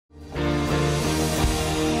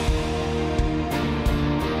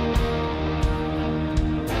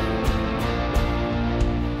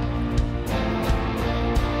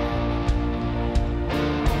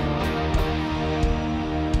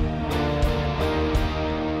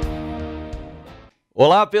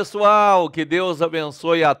Olá, pessoal, que Deus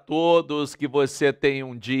abençoe a todos, que você tenha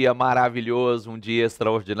um dia maravilhoso, um dia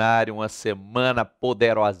extraordinário, uma semana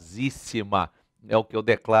poderosíssima, é o que eu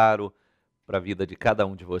declaro para a vida de cada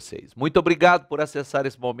um de vocês. Muito obrigado por acessar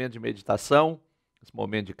esse momento de meditação, esse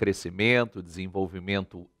momento de crescimento,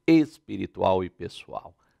 desenvolvimento espiritual e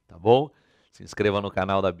pessoal, tá bom? Se inscreva no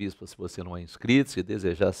canal da Bispa se você não é inscrito, se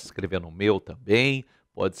desejar se inscrever no meu também,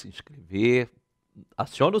 pode se inscrever,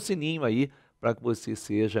 aciona o sininho aí, para que você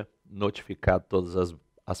seja notificado todas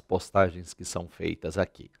as postagens que são feitas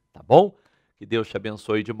aqui, tá bom? Que Deus te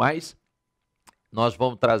abençoe demais. Nós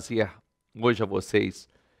vamos trazer hoje a vocês,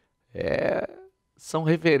 são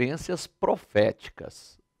referências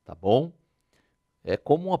proféticas, tá bom? É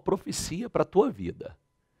como uma profecia para a tua vida.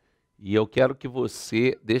 E eu quero que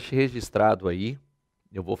você deixe registrado aí,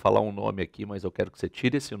 eu vou falar um nome aqui, mas eu quero que você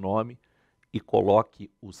tire esse nome e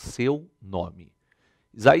coloque o seu nome.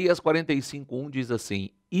 Isaías 45:1 diz assim: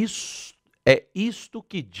 isto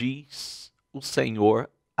que diz o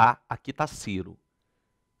Senhor aqui está Ciro,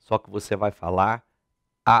 só que você vai falar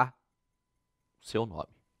o seu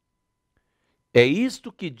nome. É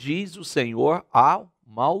isto que diz o Senhor ao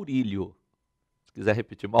Maurílio. Se quiser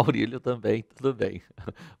repetir Maurílio também, tudo bem.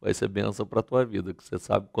 Vai ser bênção para a tua vida, que você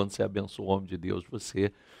sabe que quando você abençoa o homem de Deus,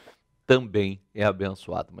 você também é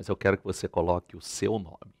abençoado. Mas eu quero que você coloque o seu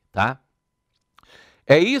nome, tá?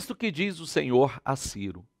 É isto que diz o Senhor a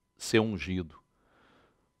Ciro, seu ungido,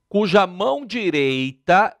 cuja mão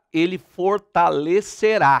direita ele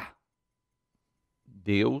fortalecerá.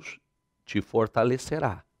 Deus te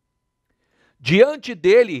fortalecerá. Diante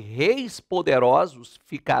dele, reis poderosos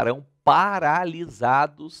ficarão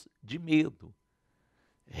paralisados de medo.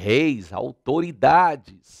 Reis,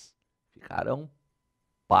 autoridades ficarão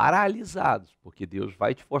paralisados, porque Deus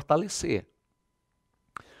vai te fortalecer.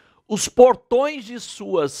 Os portões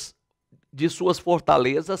de suas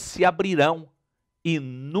fortalezas se abrirão e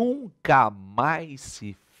nunca mais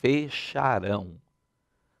se fecharão.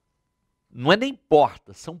 Não é nem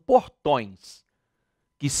portas, são portões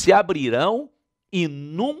que se abrirão e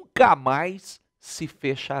nunca mais se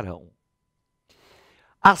fecharão.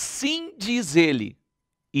 Assim diz ele: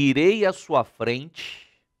 irei à sua frente,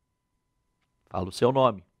 fala o seu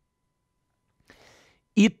nome,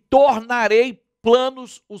 e tornarei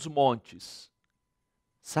planos os montes.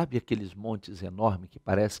 Sabe aqueles montes enormes que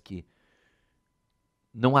parece que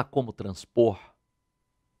não há como transpor?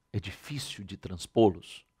 É difícil de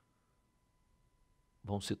transpô-los?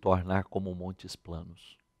 Vão se tornar como montes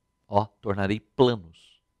planos. Tornarei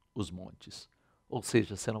planos os montes. Ou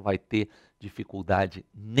seja, você não vai ter dificuldade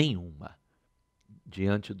nenhuma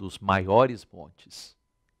diante dos maiores montes.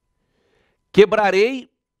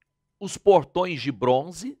 Quebrarei os portões de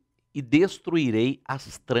bronze e destruirei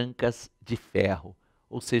as trancas de ferro.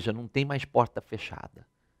 Ou seja, não tem mais porta fechada.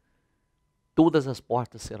 Todas as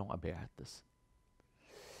portas serão abertas.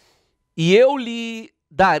 E eu lhe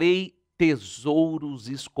darei tesouros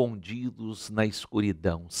escondidos na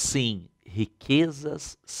escuridão. Sim,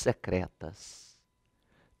 riquezas secretas.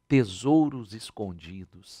 Tesouros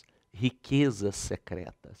escondidos, riquezas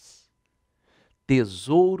secretas.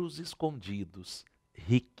 Tesouros escondidos,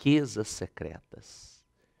 riquezas secretas.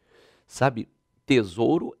 Sabe,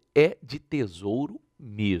 tesouro é de tesouro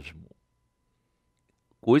mesmo.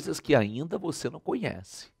 Coisas que ainda você não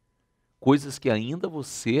conhece. Coisas que ainda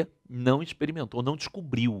você não experimentou, não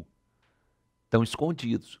descobriu. Estão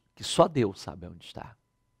escondidos, que só Deus sabe onde está.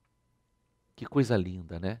 Que coisa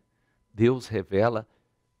linda, né? Deus revela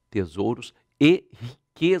tesouros e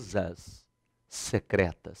riquezas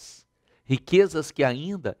secretas. Riquezas que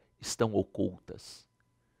ainda estão ocultas.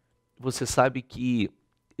 Você sabe que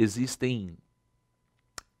existem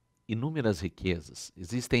inúmeras riquezas.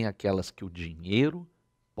 Existem aquelas que o dinheiro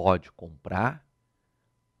pode comprar,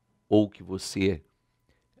 ou que você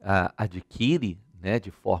adquire, né, de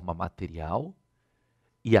forma material,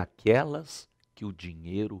 e aquelas que o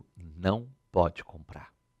dinheiro não pode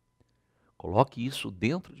comprar. Coloque isso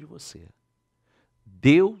dentro de você.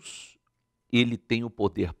 Deus, ele tem o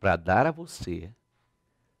poder para dar a você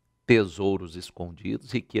tesouros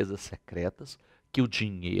escondidos, riquezas secretas, que o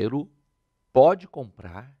dinheiro pode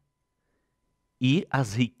comprar, e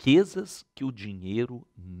as riquezas que o dinheiro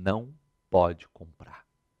não pode comprar.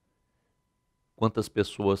 Quantas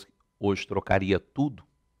pessoas hoje trocaria tudo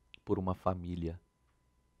por uma família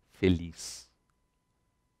feliz?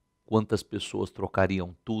 Quantas pessoas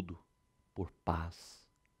trocariam tudo por paz?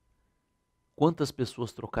 Quantas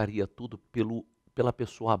pessoas trocariam tudo pela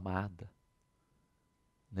pessoa amada?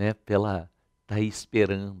 Né? Tá aí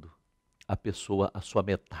esperando a sua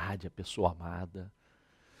metade, a pessoa amada.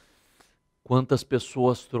 Quantas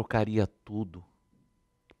pessoas trocaria tudo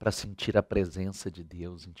para sentir a presença de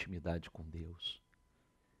Deus, intimidade com Deus.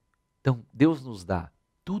 Então, Deus nos dá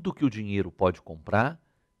tudo que o dinheiro pode comprar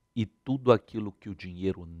e tudo aquilo que o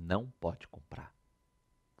dinheiro não pode comprar.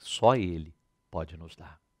 Só Ele pode nos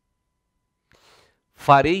dar.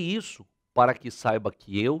 Farei isso para que saiba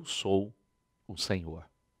que eu sou o Senhor,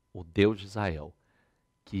 o Deus de Israel,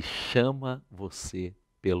 que chama você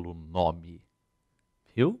pelo nome.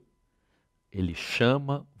 Viu? Ele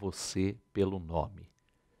chama você pelo nome.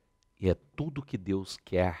 E é tudo que Deus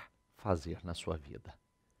quer fazer na sua vida.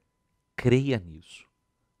 Creia nisso.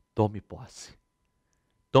 Tome posse.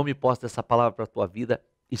 Tome posse dessa palavra para a tua vida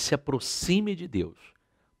e se aproxime de Deus,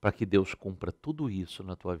 para que Deus cumpra tudo isso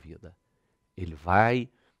na tua vida. Ele vai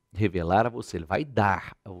revelar a você, Ele vai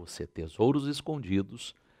dar a você tesouros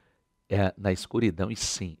escondidos na escuridão e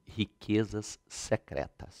sim, riquezas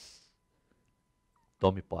secretas.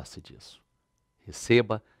 Tome posse disso.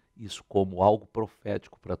 Receba isso como algo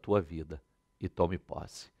profético para a tua vida e tome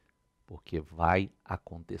posse, porque vai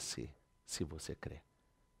acontecer se você crer.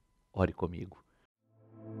 Ore comigo.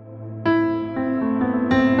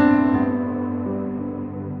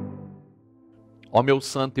 Ó meu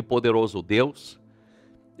santo e poderoso Deus,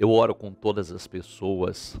 eu oro com todas as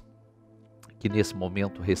pessoas que nesse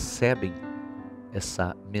momento recebem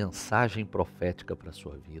essa mensagem profética para a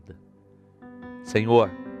sua vida.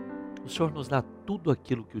 Senhor, o Senhor nos dá tudo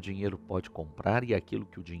aquilo que o dinheiro pode comprar e aquilo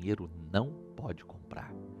que o dinheiro não pode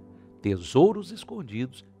comprar. Tesouros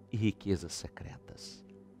escondidos e riquezas secretas.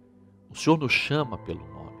 O Senhor nos chama pelo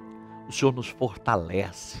nome. O Senhor nos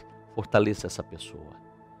fortalece. Fortaleça essa pessoa.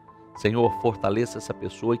 Senhor, fortaleça essa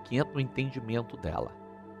pessoa e que entre no entendimento dela.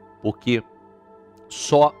 Porque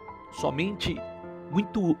somente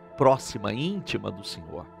muito próxima, íntima do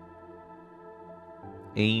Senhor,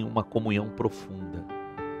 em uma comunhão profunda,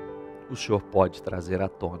 o Senhor pode trazer à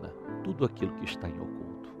tona tudo aquilo que está em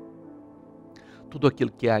oculto. Tudo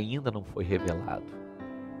aquilo que ainda não foi revelado.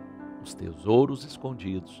 Os tesouros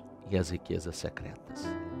escondidos e as riquezas secretas.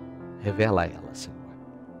 Revela elas, Senhor.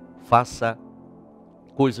 Faça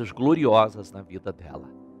coisas gloriosas na vida dela,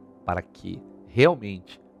 para que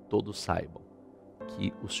realmente todos saibam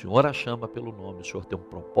que o Senhor a chama pelo nome, o Senhor tem um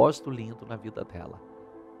propósito lindo na vida dela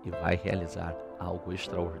e vai realizar algo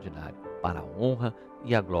extraordinário para a honra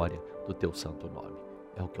e a glória do teu santo nome.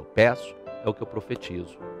 É o que eu peço, é o que eu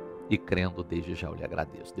profetizo e crendo desde já eu lhe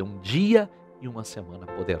agradeço. Dê um dia e uma semana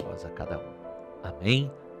poderosa a cada um.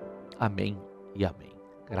 Amém, amém e amém.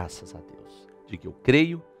 Graças a Deus. Diga eu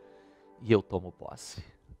creio e eu tomo posse.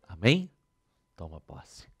 Amém? Toma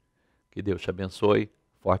posse. Que Deus te abençoe.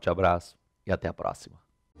 Forte abraço e até a próxima.